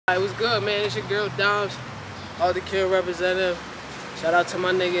It was good, man. It's your girl Dimez, all the kid representative. Shout out to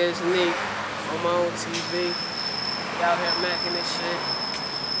my nigga Nick on my own TV. He out here macking this shit.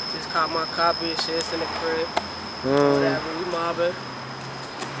 Just caught my copy and shit. It's in the crib. Whatever, we mobbing.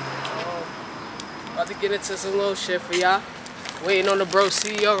 About to get into some little shit for y'all. Waiting on the bro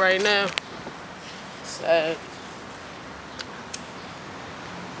CEO right now. Sad.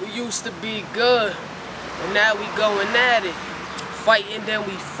 We used to be good, and now we going at it. Fighting, then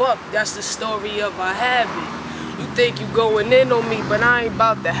we fuck. That's the story of our habit. You think you going in on me, but I ain't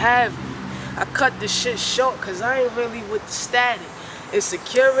about to have it. I cut this shit short, cause I ain't really with the static.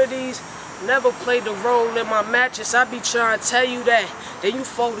 Insecurities never played a role in my matches. I be trying to tell you that. Then you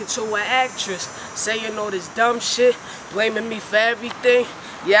folded to an actress, saying all this dumb shit, blaming me for everything.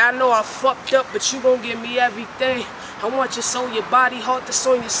 Yeah, I know I fucked up, but you gon' give me everything. I want you so your body, heart that's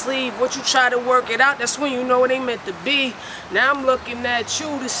on your sleeve. Once you try to work it out, that's when you know it ain't meant to be. Now I'm looking at you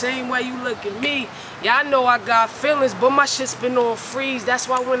the same way you look at me. Yeah, I know I got feelings, but my shit's been on freeze. That's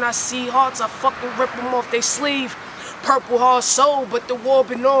why when I see hearts, I fucking rip them off they sleeve. Purple heart soul, but the war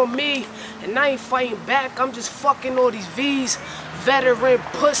been on me. And I ain't fighting back, I'm just fucking all these V's. Veteran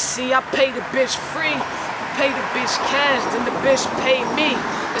pussy, I pay the bitch free. Pay the bitch cash, then the bitch pay me.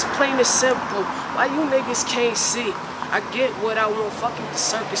 It's plain and simple, why you niggas can't see? I get what I want, fucking the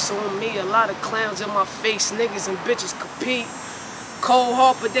circus on me. A lot of clowns in my face, niggas and bitches compete. Cold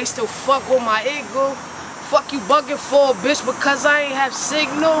heart, but they still fuck with my ego. Fuck you bugging for, bitch, because I ain't have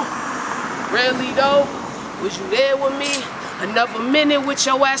signal. Really though, was you there with me? Another minute with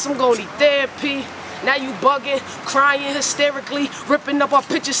your ass, I'm gonna need therapy. Now you bugging, crying hysterically, ripping up our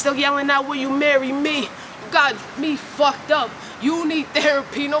pictures, still yelling out, will you marry me? You got me fucked up. You need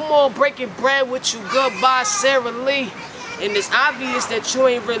therapy, no more breaking bread with you. Goodbye, Sarah Lee. And it's obvious that you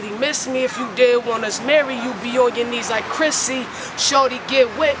ain't really miss me. If you did want us marry, you be on your knees like Chrissy. Shorty, get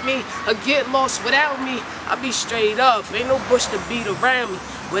with me or get lost without me. I be straight up, ain't no bush to beat around me.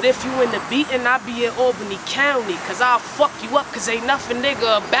 But if you in the beating, I be in Albany County. Cause I'll fuck you up, cause ain't nothing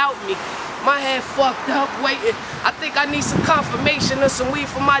nigga about me. My head fucked up waiting. I think I need some confirmation or some weed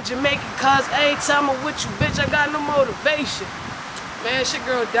from my Jamaican. Cause every time I'm with you, bitch, I got no motivation. Man, it's your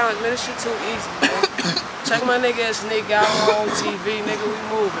girl Dimez, man. This shit too easy, man. Check my nigga ass nigga out on TV, nigga. We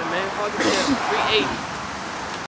moving, man. Fuck it, 380.